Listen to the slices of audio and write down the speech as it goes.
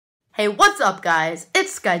Hey, what's up, guys?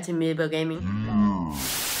 It's SkyToMeebo Gaming.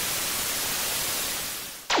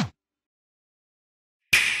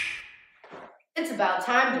 It's about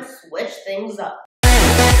time to switch things up.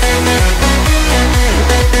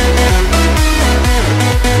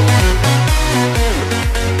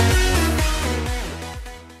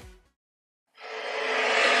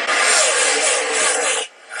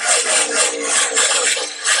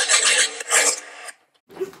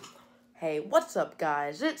 Hey, what's up,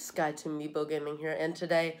 guys? It's SkyToMeebo Gaming here, and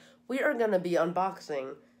today we are going to be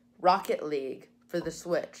unboxing Rocket League for the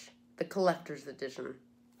Switch, the Collector's Edition.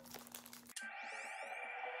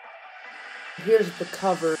 Here's the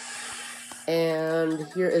cover, and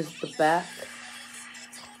here is the back.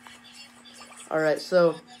 Alright,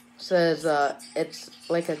 so it says it's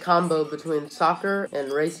like a combo between soccer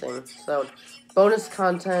and racing. So, bonus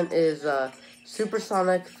content is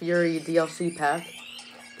Supersonic Fury DLC pack,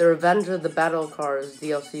 the Revenge of the Battle Cars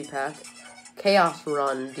DLC pack, Chaos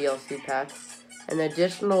Run DLC pack, an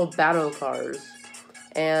additional Battle Cars,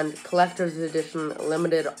 and Collector's Edition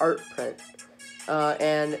limited art print,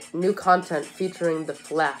 and new content featuring the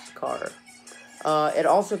Flash car. It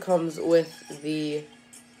also comes with the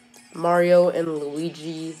Mario and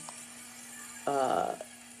Luigi,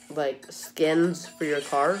 like, skins for your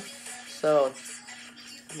car, so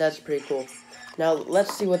that's pretty cool. Now,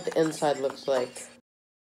 let's see what the inside looks like.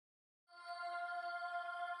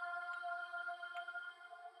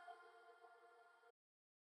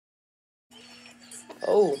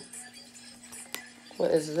 Oh, what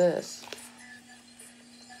is this?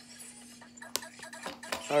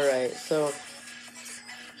 Alright, so,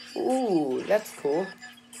 ooh, that's cool.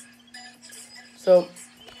 So,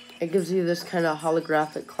 it gives you this kind of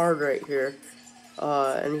holographic card right here.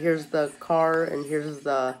 And here's the car, and here's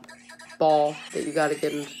the ball that you gotta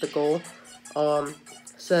get into the goal.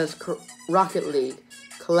 Says Rocket League,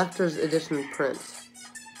 Collector's Edition print.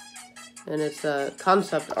 And it's a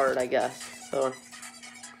concept art, I guess. So,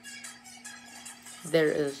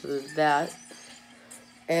 there is that.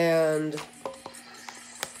 And,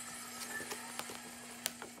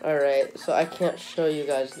 alright, so I can't show you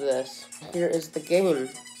guys this. Here is the game.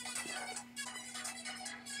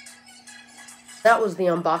 That was the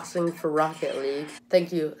unboxing for Rocket League.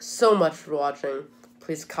 Thank you so much for watching.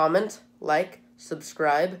 Please comment, like,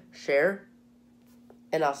 subscribe, share,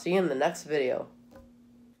 and I'll see you in the next video.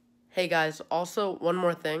 Hey guys, also one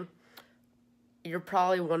more thing. You're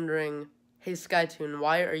probably wondering, hey Skytoon,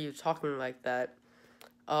 why are you talking like that?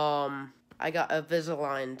 I got a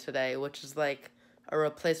Invisalign today, which is like a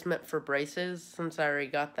replacement for braces, since I already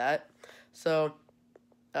got that. So,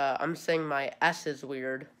 I'm saying my S is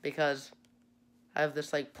weird, because I have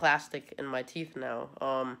this, like, plastic in my teeth now.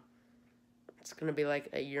 It's gonna be, like,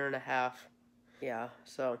 a year and a half. Yeah,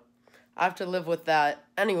 so I have to live with that.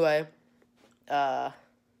 Anyway,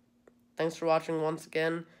 thanks for watching once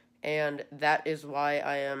again, and that is why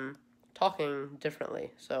I am talking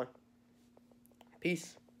differently. So,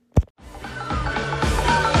 peace.